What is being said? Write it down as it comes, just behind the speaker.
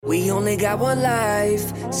We only got one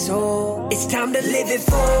life, so it's time to live it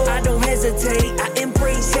full. I don't hesitate, I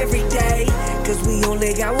embrace every day, cause we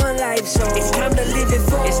only got one life, so it's time to live it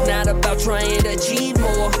full. It's not about trying to achieve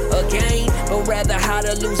more again, but rather how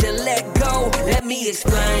to lose and let go. Let me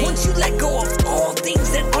explain. Once you let go of all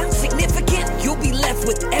things that aren't significant, you'll be left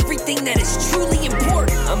with everything that is truly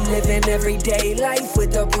important. I'm living everyday life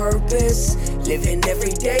with a purpose. Living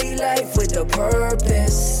everyday life with a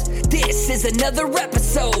purpose. This is another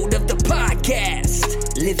episode of the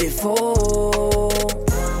podcast. Live it full.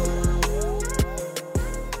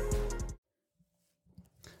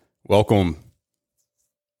 Welcome.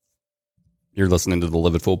 You're listening to the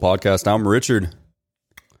Live It Full podcast. I'm Richard,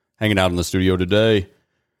 hanging out in the studio today.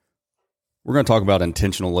 We're going to talk about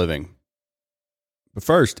intentional living. But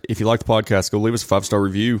first, if you like the podcast, go leave us a 5-star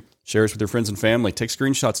review, share us with your friends and family, take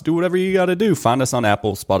screenshots, do whatever you got to do. Find us on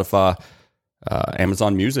Apple, Spotify,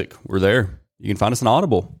 Amazon Music. We're there. You can find us on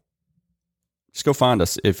Audible. Just go find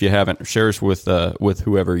us if you haven't. Share us with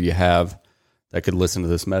whoever you have that could listen to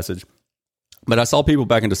this message. But I saw people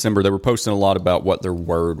back in December, they were posting a lot about what their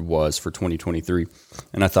word was for 2023.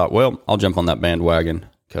 And I thought, well, I'll jump on that bandwagon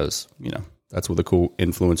because, that's what the cool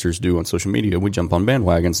influencers do on social media. We jump on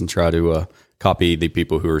bandwagons and try to copy the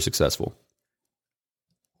people who are successful.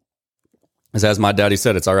 As my daddy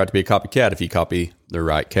said, it's all right to be a copycat if you copy the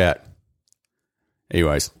right cat.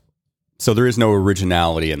 Anyways, so there is no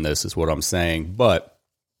originality in this is what I'm saying. But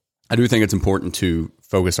I do think it's important to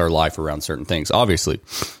focus our life around certain things. Obviously,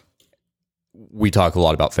 we talk a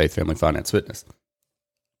lot about faith, family, finance, fitness.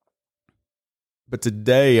 But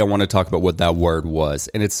today I want to talk about what that word was.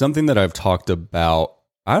 And it's something that I've talked about,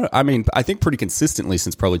 I think pretty consistently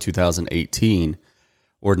since probably 2018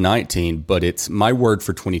 or 19, but it's my word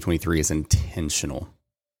for 2023 is intentional.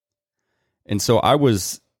 And so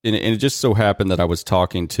and it just so happened that I was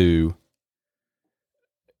talking to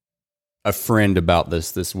a friend about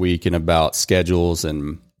this week and about schedules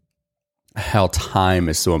and how time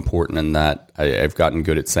is so important and that I've gotten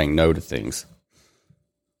good at saying no to things.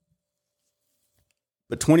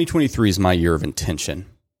 But 2023 is my year of intention.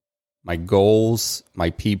 My goals, my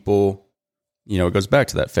people, it goes back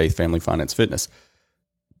to that faith, family, finance, fitness.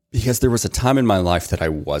 Because there was a time in my life that I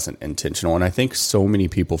wasn't intentional. And I think so many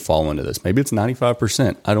people fall into this. Maybe it's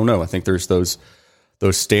 95%. I don't know. I think there's those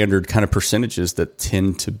standard kind of percentages that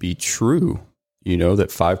tend to be true. That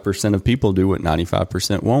 5% of people do what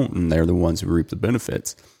 95% won't, and they're the ones who reap the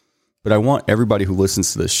benefits. But I want everybody who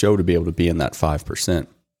listens to this show to be able to be in that 5%.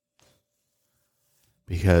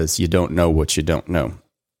 Because you don't know what you don't know.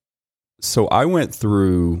 So I went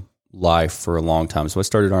through life for a long time. So I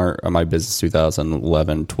started my business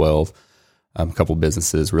 2011, 12, a couple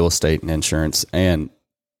businesses, real estate and insurance. And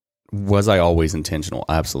was I always intentional?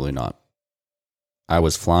 Absolutely not. I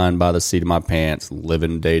was flying by the seat of my pants,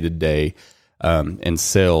 living day to day. In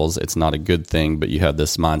sales, it's not a good thing, but you have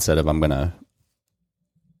this mindset of I'm going to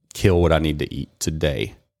kill what I need to eat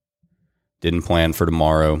today. Didn't plan for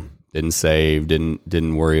tomorrow. Didn't save,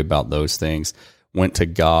 didn't worry about those things. Went to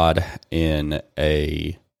God in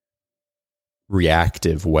a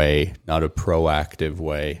reactive way, not a proactive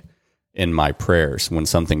way in my prayers. When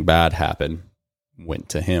something bad happened, went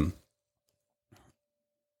to Him.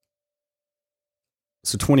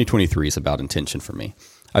 So 2023 is about intention for me.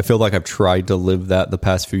 I feel like I've tried to live that the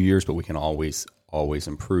past few years, but we can always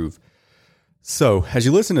improve. So as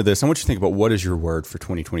you listen to this, I want you to think about what is your word for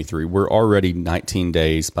 2023. We're already 19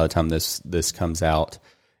 days by the time this comes out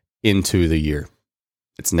into the year.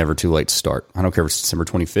 It's never too late to start. I don't care if it's December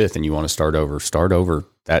 25th and you want to start over. Start over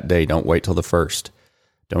that day. Don't wait till the 1st.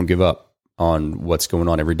 Don't give up on what's going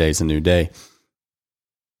on. Every day is a new day.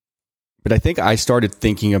 But I think I started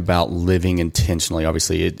thinking about living intentionally.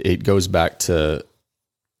 Obviously, it goes back to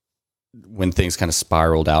when things kind of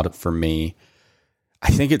spiraled out for me. I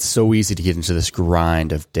think it's so easy to get into this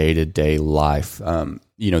grind of day-to-day life.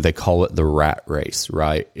 They call it the rat race,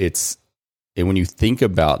 right? And when you think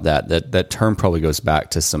about that term probably goes back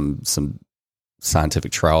to some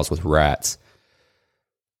scientific trials with rats.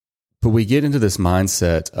 But we get into this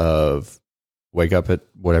mindset of wake up at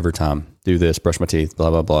whatever time, do this, brush my teeth, blah,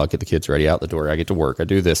 blah, blah, get the kids ready, out the door, I get to work, I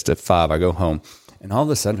do this, at 5, I go home. And all of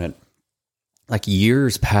a sudden, like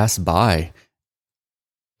years pass by,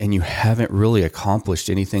 and you haven't really accomplished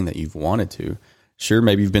anything that you've wanted to. Sure,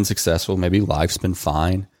 maybe you've been successful. Maybe life's been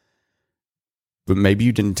fine. But maybe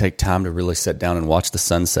you didn't take time to really sit down and watch the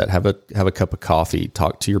sunset, have a cup of coffee,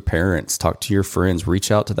 talk to your parents, talk to your friends, reach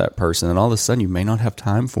out to that person. And all of a sudden, you may not have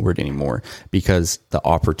time for it anymore because the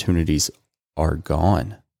opportunities are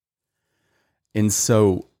gone. And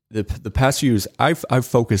so the past few years, I've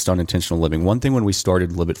focused on intentional living. One thing when we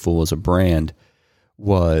started Live It Full as a brand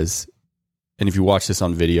was, and if you watch this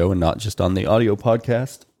on video and not just on the audio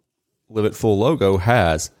podcast, Live It Full logo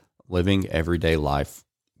has living everyday life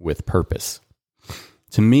with purpose.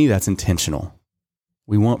 To me, that's intentional.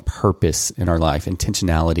 We want purpose in our life,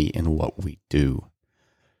 intentionality in what we do.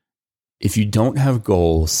 If you don't have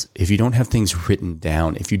goals, if you don't have things written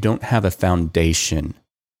down, if you don't have a foundation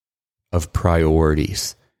of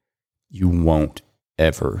priorities, you won't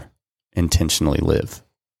ever intentionally live.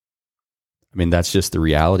 I mean, that's just the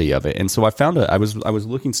reality of it. And so I was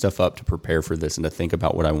looking stuff up to prepare for this and to think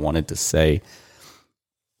about what I wanted to say.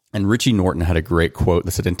 And Richie Norton had a great quote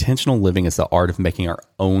that said, intentional living is the art of making our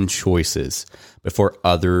own choices before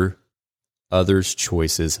others'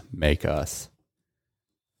 choices make us.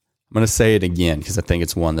 I'm going to say it again because I think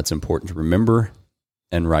it's one that's important to remember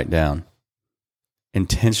and write down.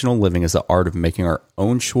 Intentional living is the art of making our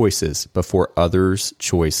own choices before others'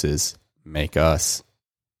 choices make us.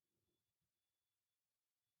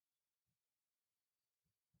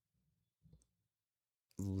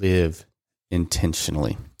 Live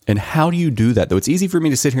intentionally. And how do you do that? Though it's easy for me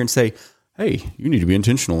to sit here and say, hey, you need to be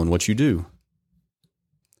intentional in what you do.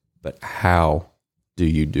 But how do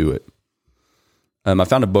you do it? I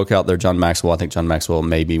found a book out there, John Maxwell. I think John Maxwell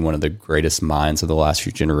may be one of the greatest minds of the last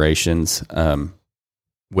few generations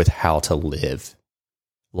with how to live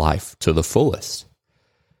life to the fullest.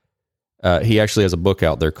 He actually has a book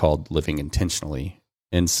out there called Living Intentionally.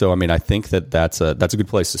 And so, I mean, I think that's a good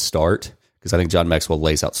place to start, because I think John Maxwell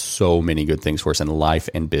lays out so many good things for us in life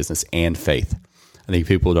and business and faith. I think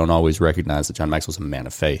people don't always recognize that John Maxwell's a man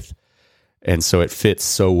of faith. And so it fits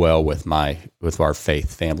so well with our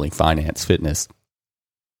faith, family, finance, fitness.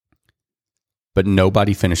 But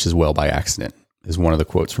nobody finishes well by accident, is one of the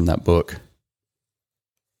quotes from that book.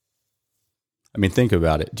 I mean, think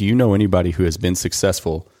about it. Do you know anybody who has been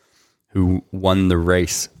successful, who won the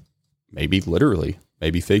race, maybe literally,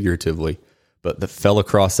 maybe figuratively, but that fell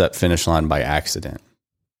across that finish line by accident?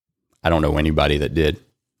 I don't know anybody that did.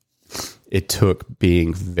 It took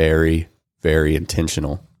being very, very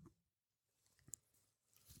intentional.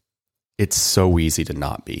 It's so easy to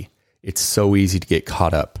not be. It's so easy to get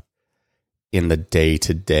caught up in the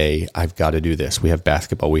day-to-day. I've got to do this. We have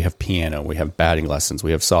basketball. We have piano. We have batting lessons.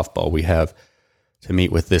 We have softball. We have to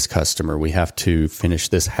meet with this customer. We have to finish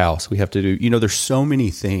this house. We have to do, there's so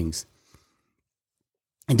many things.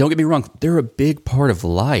 And don't get me wrong, they're a big part of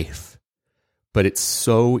life, but it's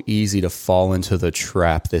so easy to fall into the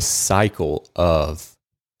trap, this cycle of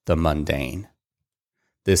the mundane,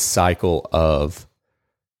 this cycle of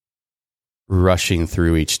rushing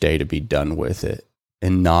through each day to be done with it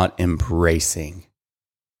and not embracing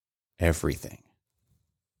everything.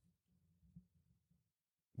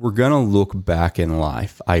 We're going to look back in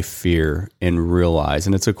life, I fear, and realize,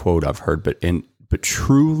 and it's a quote I've heard, but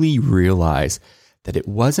truly realize that it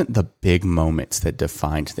wasn't the big moments that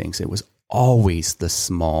defined things. It was always the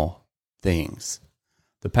small things.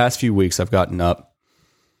 The past few weeks, I've gotten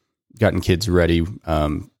kids ready.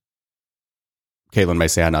 Caitlin may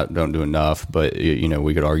say I don't do enough, but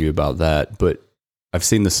we could argue about that. But I've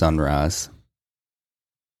seen the sunrise.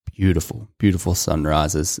 Beautiful, beautiful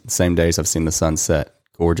sunrises. Same days I've seen the sunset.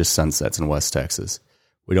 Gorgeous sunsets in West Texas.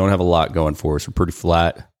 We don't have a lot going for us. We're pretty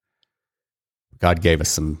flat. God gave us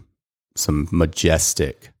some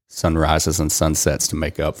majestic sunrises and sunsets to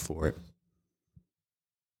make up for it.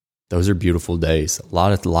 Those are beautiful days. A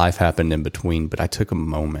lot of life happened in between, but I took a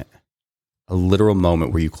moment, a literal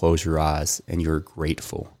moment where you close your eyes and you're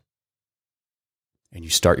grateful. And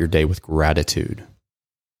you start your day with gratitude.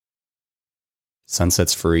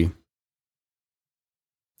 Sunset's free.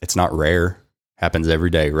 It's not rare. Happens every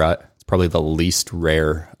day, right? It's probably the least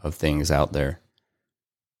rare of things out there.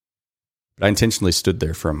 But I intentionally stood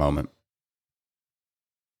there for a moment.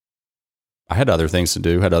 I had other things to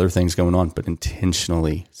do, had other things going on, but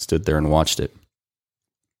intentionally stood there and watched it.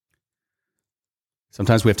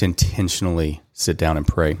 Sometimes we have to intentionally sit down and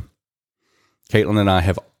pray. Caitlin and I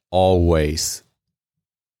have always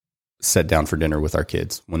sat down for dinner with our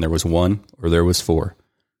kids. When there was one or there was four,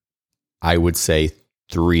 I would say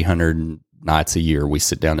 300 nights a year we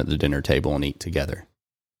sit down at the dinner table and eat together.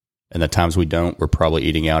 And the times we don't, we're probably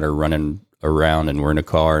eating out or running around and we're in a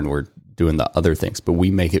car and we're doing the other things. But we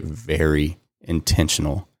make it very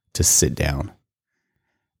intentional to sit down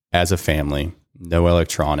as a family, no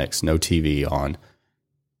electronics, no TV on,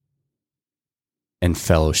 and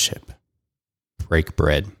fellowship, break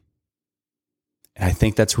bread. And I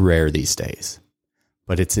think that's rare these days,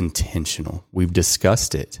 but it's intentional. We've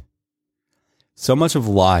discussed it. So much of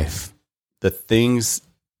life, the things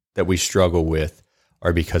that we struggle with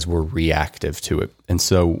are because we're reactive to it. And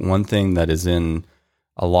so one thing that is in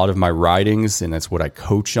a lot of my writings, and that's what I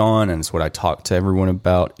coach on, and it's what I talk to everyone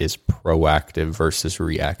about, is proactive versus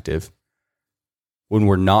reactive. When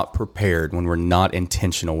we're not prepared, when we're not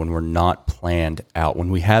intentional, when we're not planned out, when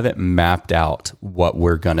we haven't mapped out what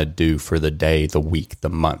we're going to do for the day, the week, the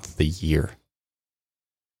month, the year,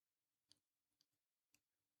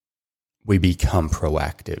 we become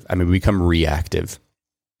proactive. We become reactive.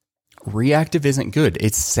 Reactive isn't good.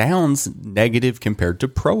 It sounds negative compared to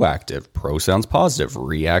proactive. Pro sounds positive.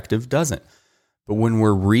 Reactive doesn't. But when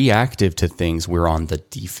we're reactive to things, we're on the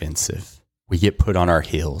defensive. We get put on our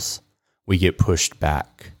heels. We get pushed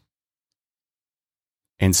back.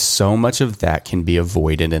 And so much of that can be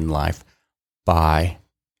avoided in life by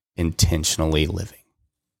intentionally living.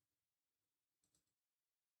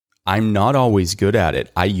 I'm not always good at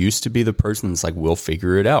it. I used to be the person that's like, we'll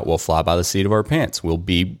figure it out. We'll fly by the seat of our pants. We'll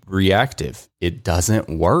be reactive. It doesn't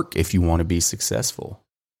work if you want to be successful.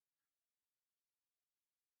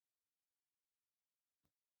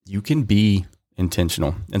 You can be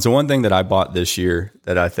intentional. And so one thing that I bought this year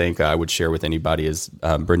that I think I would share with anybody is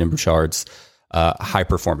Brendon Burchard's high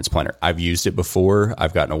performance planner. I've used it before.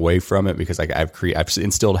 I've gotten away from it because I've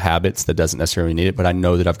instilled habits that doesn't necessarily need it, but I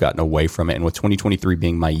know that I've gotten away from it. And with 2023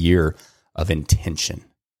 being my year of intentional,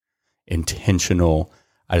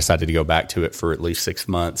 I decided to go back to it for at least 6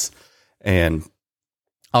 months. And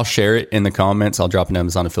I'll share it in the comments. I'll drop an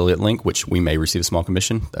Amazon affiliate link, which we may receive a small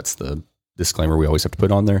commission. That's the disclaimer we always have to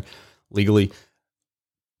put on there legally.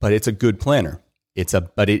 But it's a good planner.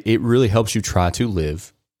 But it really helps you try to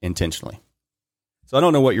live intentionally. So I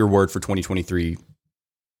don't know what your word for 2023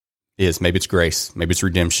 is. Maybe it's grace. Maybe it's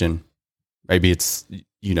redemption. Maybe it's,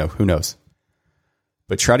 who knows.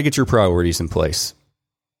 But try to get your priorities in place.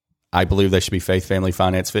 I believe they should be faith, family,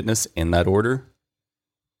 finance, fitness in that order.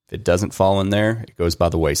 If it doesn't fall in there, it goes by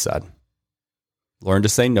the wayside. Learn to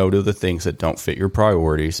say no to the things that don't fit your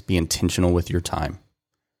priorities. Be intentional with your time.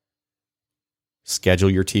 Schedule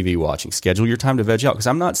your TV watching. Schedule your time to veg out. Because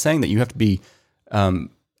I'm not saying that you have to be,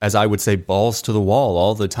 as I would say, balls to the wall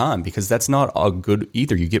all the time, because that's not a good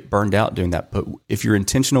either. You get burned out doing that. But if you're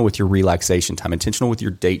intentional with your relaxation time, intentional with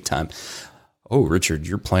your date time. Oh, Richard,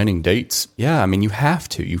 you're planning dates. Yeah, you have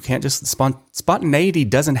to. You can't just spontaneity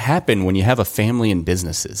doesn't happen when you have a family and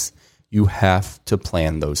businesses. You have to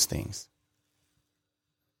plan those things.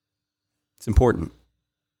 It's important.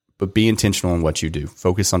 But be intentional in what you do.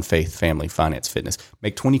 Focus on faith, family, finance, fitness.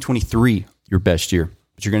 Make 2023 your best year.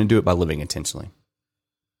 But you're going to do it by living intentionally.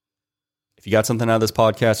 If you got something out of this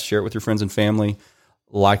podcast, share it with your friends and family.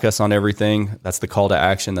 Like us on everything. That's the call to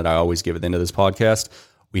action that I always give at the end of this podcast.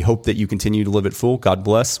 We hope that you continue to live it full. God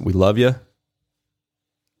bless. We love you.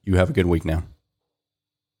 You have a good week now.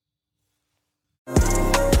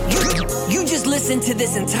 You just listened to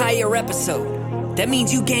this entire episode. That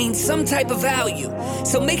means you gained some type of value.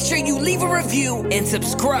 So make sure you leave a review and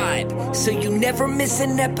subscribe so you never miss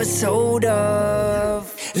an episode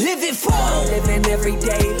of Live It Full. Living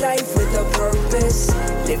everyday life with a purpose.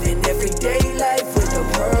 Living everyday life with a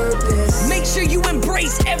purpose. Make sure you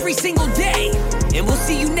embrace every single day. And we'll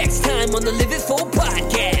see you next time on the Live It Full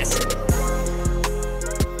podcast.